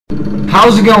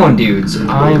How's it going, dudes?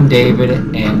 I am David,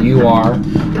 and you are.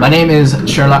 My name is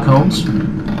Sherlock Holmes.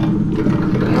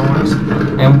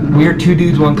 And we're Two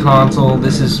Dudes, One Console.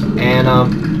 This is Anna,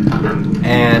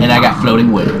 and I got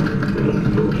floating wood.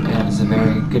 And it's a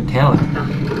very good talent.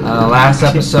 Last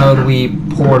episode, we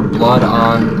poured blood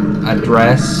on a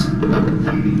dress,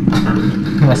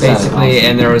 basically,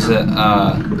 and there was an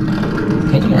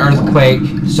earthquake.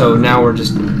 So now we're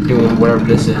just doing whatever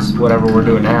this is, whatever we're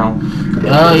doing now.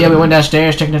 Oh yeah, we went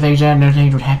downstairs, checking the things out, and other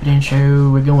things were happening.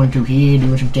 So we're going through here,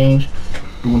 doing some things,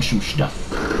 doing some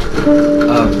stuff.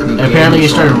 And apparently it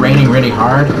started raining really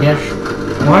hard, I guess.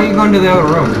 Why are you going to the other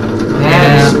room?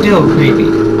 That is still creepy.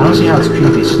 I don't see how it's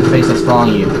creepy. It's just the face that's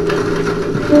following you.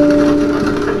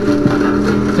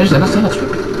 Seriously, I don't see how it's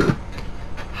creepy.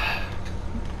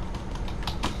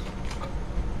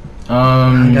 I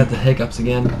got the hiccups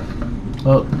again.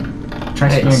 Well, try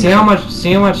see how much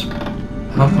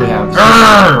health we have.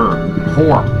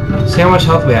 Whore. See how much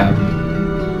health we have.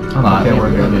 Hold on, okay, we're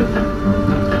good.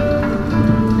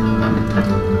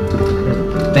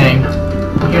 Thing.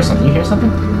 You hear something? You hear something?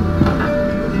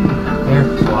 Air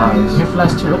flies. You hear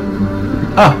flies too?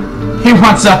 Oh, he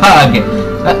wants a hug.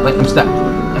 Wait, I'm stuck. I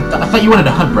thought you wanted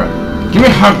a hug, bro. Give me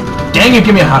a hug. Dang it,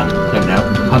 give me a hug. No,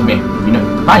 hug me. You know,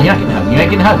 fine, you're not getting a hug. You're not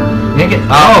getting a hug. You're not getting.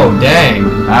 Oh, dang.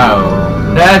 Oh.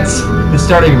 That's the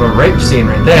starting of a rape scene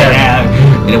right there. Yeah.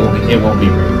 It won't be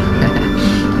rape.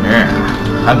 Yeah.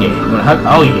 Hug you. You wanna hug?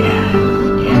 Oh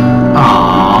yeah. Yeah.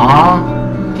 Aww.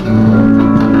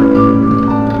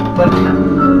 But.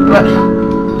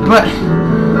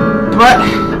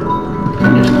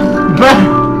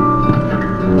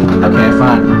 Okay,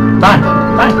 fine.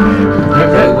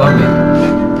 Okay, love me.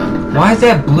 Why is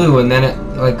that blue and then it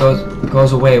like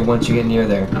goes away once you get near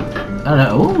there? I don't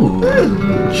know. Ooh,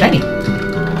 shiny. I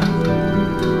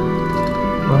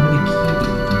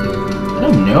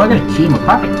don't know. I got a key in my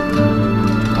pocket.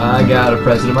 I got a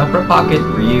present in my front pocket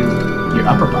for you. Your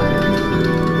upper pocket.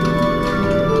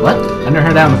 What? I've never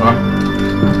heard that before.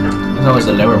 There's always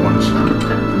the lower ones.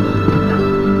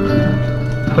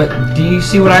 But do you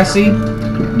see what I see?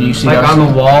 Do you see? Like on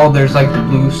the wall, there's like the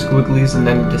blue squigglies, and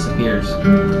then it disappears.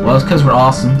 Well, it's because we're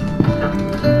awesome.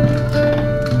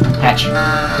 Hatch.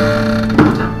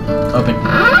 Open.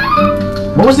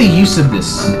 What was the use of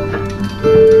this?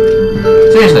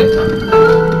 Seriously.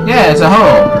 Yeah, it's a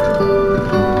hole.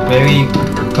 Maybe you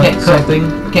put something.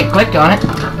 Can't click on it.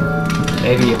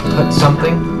 Maybe you put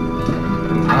something.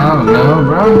 I don't know,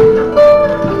 bro.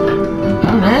 I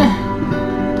don't know.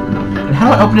 And how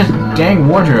do I open this dang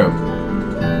wardrobe?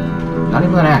 Not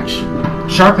even an axe.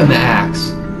 Sharpen the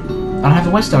axe. I don't have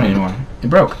the whetstone anymore. It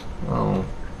broke. Oh.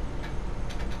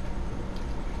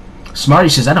 Smarty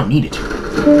says I don't need it.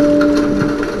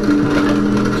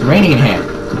 It's raining in here.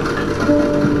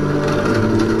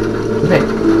 Wait.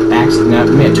 Axe? No,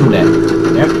 give me a tool there.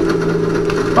 Yep.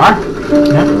 Bar?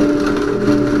 No.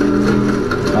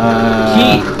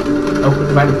 Key. Open the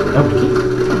key.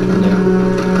 No.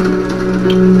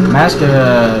 Mask?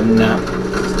 No.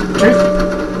 Truth?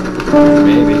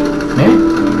 Maybe. Maybe?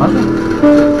 Possibly?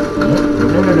 No.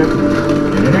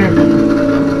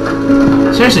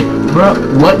 Seriously, bro,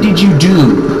 what did you do?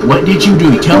 What did you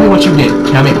do? Tell me what you did.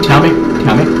 Tell me. I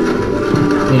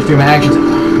need to figure my actions out.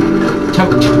 Tell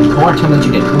me what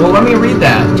you did. Well, let me read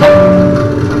that.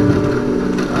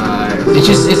 It's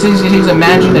he's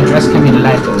imagining the dress coming to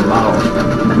life with balls.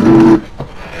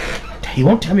 He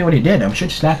won't tell me what he did. I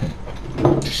should slap him.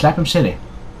 Slap him silly.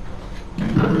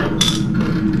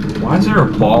 Why is there a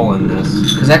ball in this?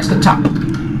 Because that's the top.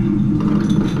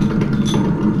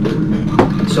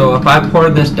 So if I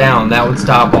poured this down, that would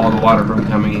stop all the water from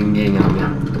coming and getting on me.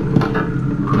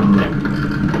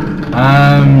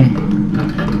 I'm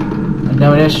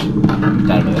done with this.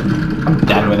 I'm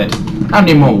done with it. I don't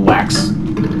need more wax.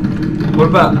 What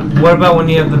about when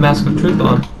you have the Mask of Truth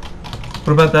on?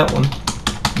 What about that one?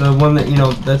 The one that, you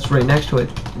know, that's right next to it.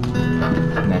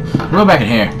 Nah. Go back in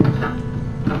here.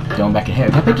 Going back in here.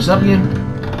 Can I pick this up again?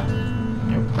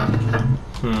 Nope.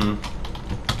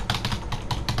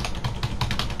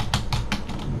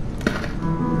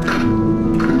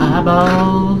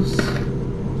 Eyeballs.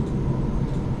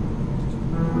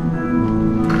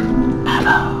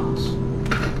 Eyeballs.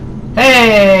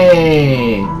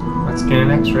 Hey! Let's get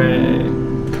an X-ray.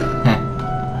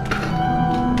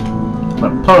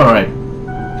 What a Polaroid.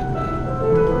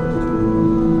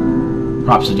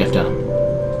 Props to Jeff Dunham.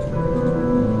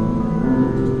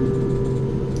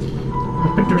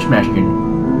 Picture smashing.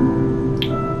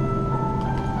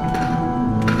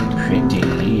 Pretty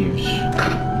leaves.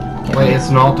 Wait, it's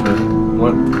an altar.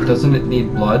 What? Doesn't it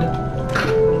need blood?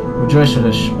 Rejoice for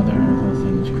this, mother of all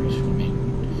things graceful maiden.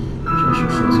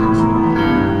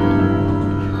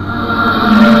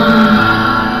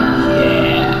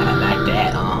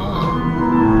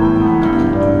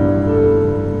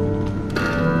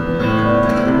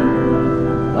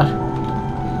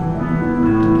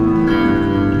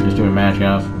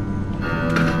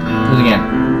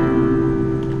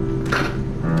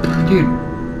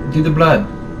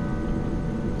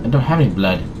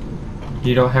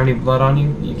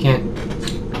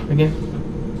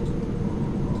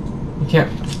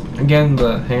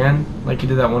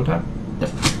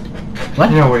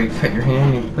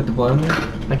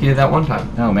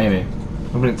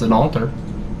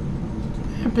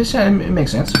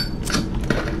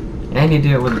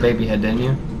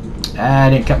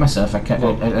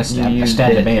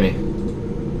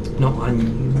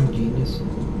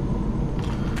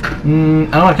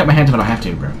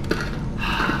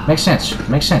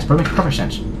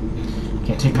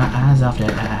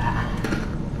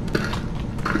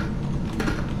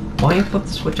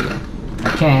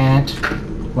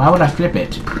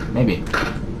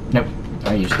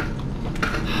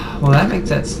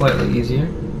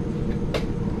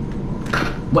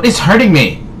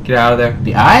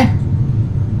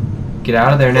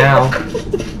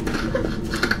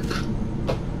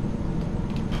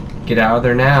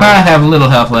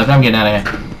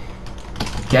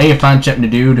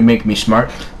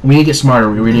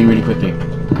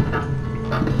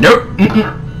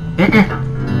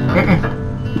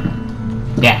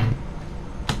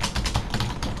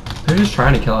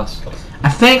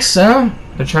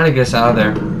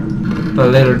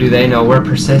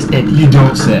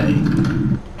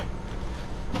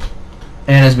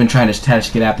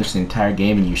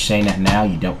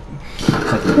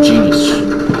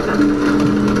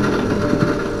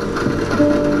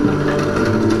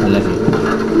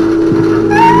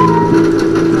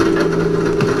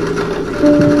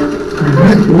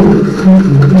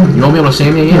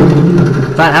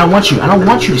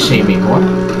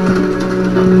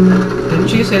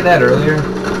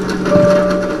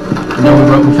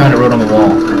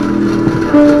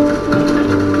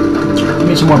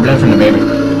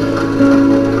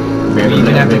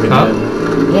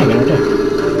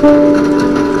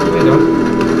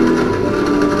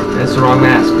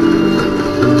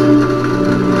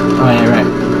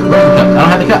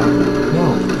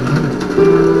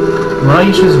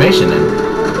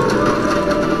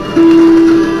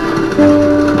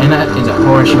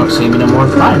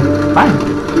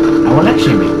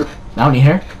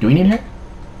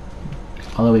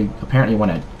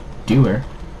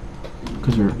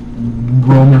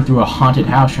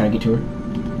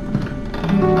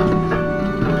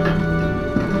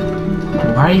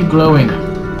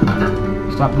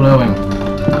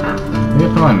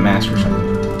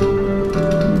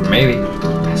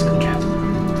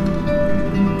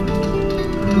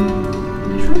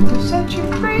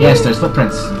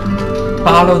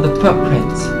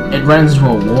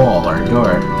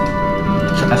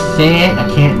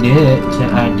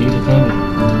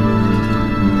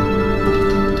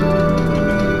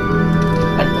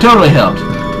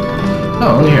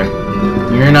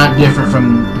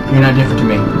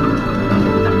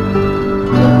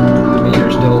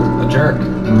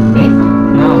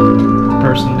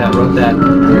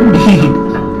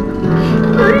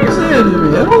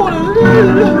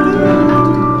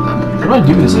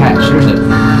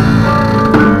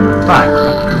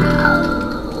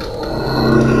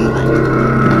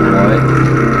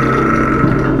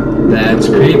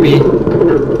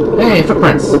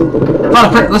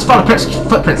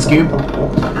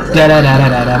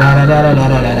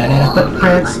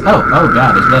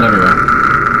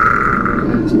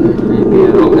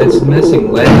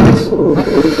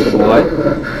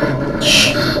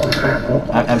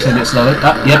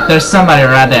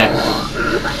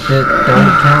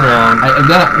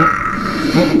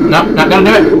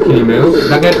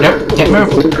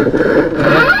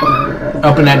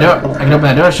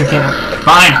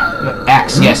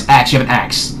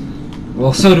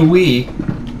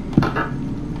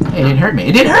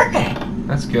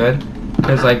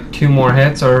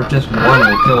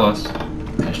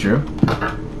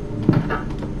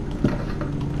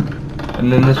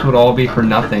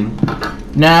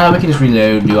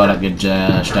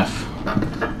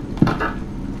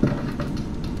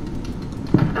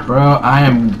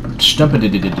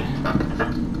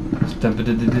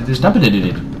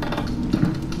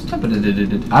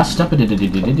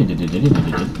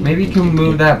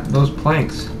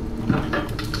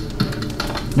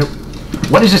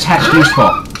 this hatch used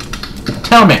for?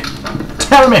 Tell me.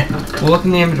 Tell me. We'll look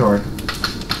in the inventory.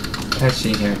 Let's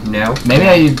see here. No. Maybe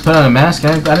I put on a mask.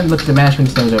 I didn't look at the mask when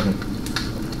this thing was open.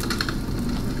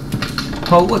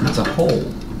 Oh, look, it's a hole.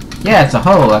 Yeah, it's a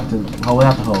hole. Like the hole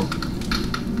without the hole.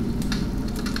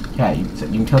 Yeah, you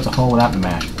can tell it's a hole without the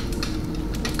mask.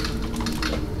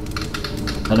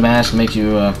 But the mask makes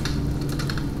you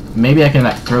Maybe I can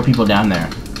like throw people down there.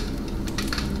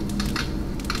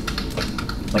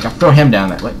 Like I'll throw him down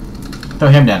there. What? Throw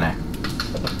him down there.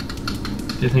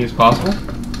 Do you think it's possible?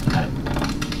 Got it.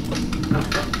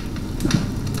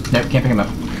 Nope, can't pick him up.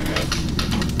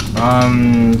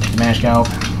 Mash go.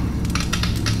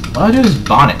 All I do is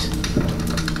bonnet.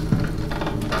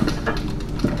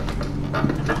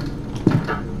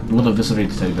 Would have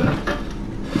viscerated to tell you better.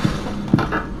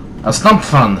 A stump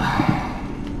fund.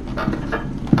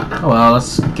 Oh well,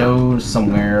 let's go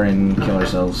somewhere and kill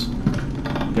ourselves.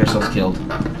 Get ourselves killed.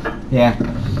 Yeah.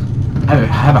 I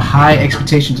have a high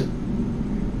expectation to...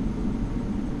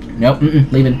 Nope,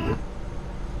 leaving.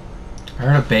 I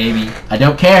heard a baby. I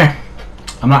don't care.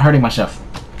 I'm not hurting myself.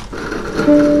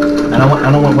 I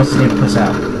don't want what's his name to puss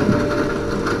out.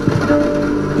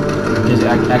 Because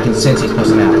I can sense he's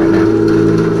pussing out right now.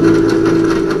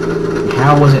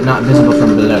 How was it not visible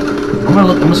from below?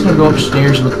 I'm just gonna go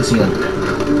upstairs and look at the ceiling.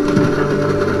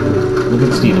 Look at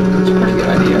the ceiling. That's a pretty good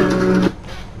idea.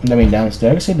 I mean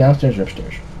downstairs. I can say downstairs or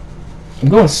upstairs. I'm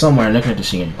going somewhere and looking at the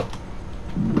ceiling.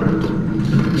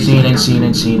 Ceiling,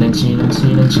 ceiling, ceiling, ceiling,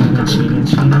 ceiling, ceiling, ceiling,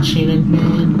 ceiling, ceiling,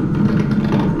 man.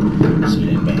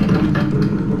 Ceiling, man.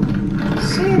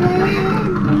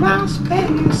 Ceiling, my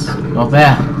space. Not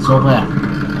there. It's not there.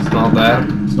 It's not there.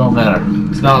 It's not there.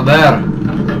 It's not there.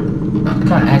 What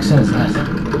kind of accent is that?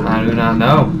 I do not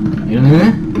know. You don't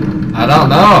know? I don't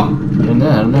know. You don't know?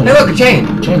 I don't know. Hey, look, a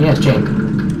chain. Chain, yes, chain.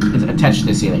 It's attached to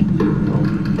the ceiling.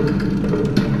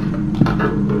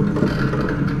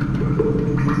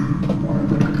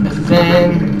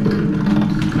 Nothing.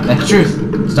 That's the truth.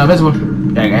 It's not visible.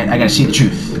 I gotta see the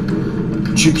truth.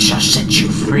 The truth shall set you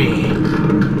free.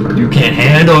 You can't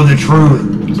handle the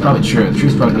truth. It's probably true. The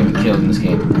truth's probably gonna be killed in this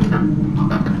game.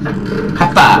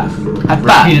 High five. High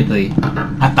five. Repeatedly.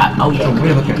 High five. Oh yeah. It's a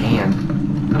weird looking hand.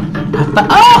 High five.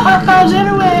 Oh, high fives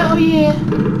everywhere. Oh yeah.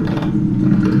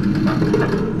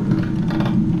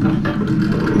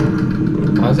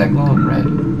 Why is that glowing red?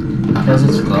 Because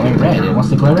it's glowing red. It wants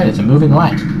to glow red. It's a moving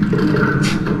light.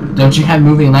 Don't you have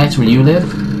moving lights where you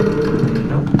live?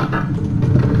 Nope.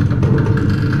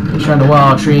 It's on the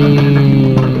wall,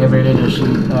 tree, every little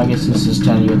sheet. Oh, I guess this is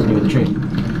telling you what to do with the tree.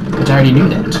 But I already knew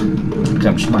that. Because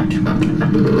I'm smart.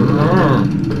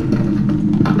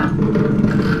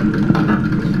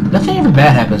 Nothing ever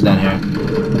bad happens down here.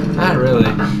 Not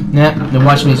really. Nah, then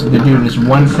watch me do this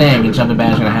one thing and something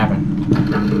bad is gonna happen.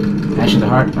 Ash of the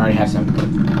heart, I already have some.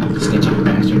 Snitchy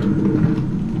bastard.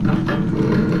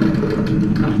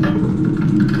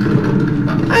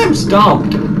 I am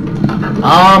stumped.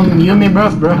 You and me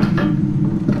both, bro.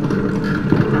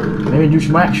 Maybe do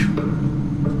some wax.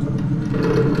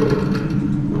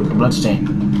 A bloodstain.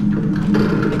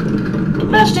 The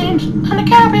bloodstains on the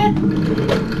carpet.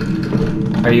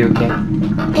 Are you okay?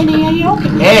 Eddie, are you okay?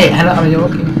 Hey, hello, are you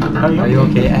okay? Are you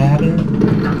okay, Adam?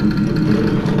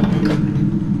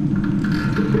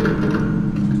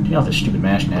 Get off this stupid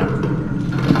mash now.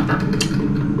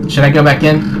 Should I go back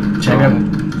in? Should I go?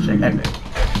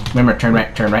 Remember, turn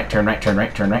right, turn right, turn right, turn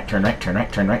right, turn right, turn right, turn right,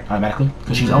 turn right, automatically.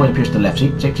 Because she's always appears to the left. See,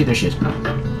 there she is.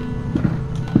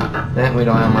 Then we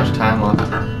don't have much time left.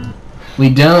 We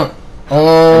don't.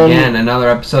 Again, another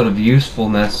episode of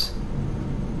usefulness.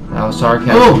 That was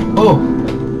sarcasm. Oh!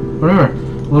 Remember,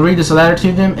 we'll read this letter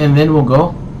to them and then we'll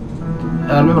go.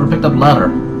 Remember, picked up letter.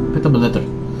 Picked up a letter.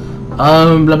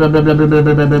 Blah blah blah blah blah blah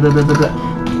blah blah blah blah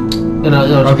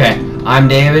blah. Okay, I'm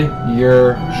David.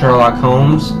 You're Sherlock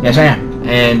Holmes. Yes, I am.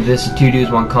 And this is 2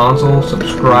 Dudes 1 Console.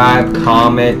 Subscribe,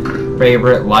 comment,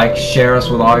 favorite, like, share us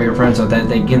with all your friends so that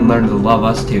they can learn to love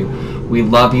us too. We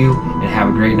love you and have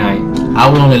a great night. I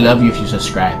will only love you if you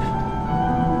subscribe.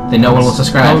 Then no one will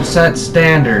subscribe. Don't set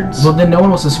standards. Well, then no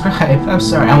one will subscribe. I'm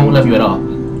sorry, I won't love you at all.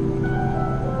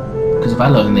 Because if I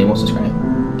love them, they won't subscribe.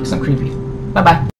 Because I'm creepy. Bye bye.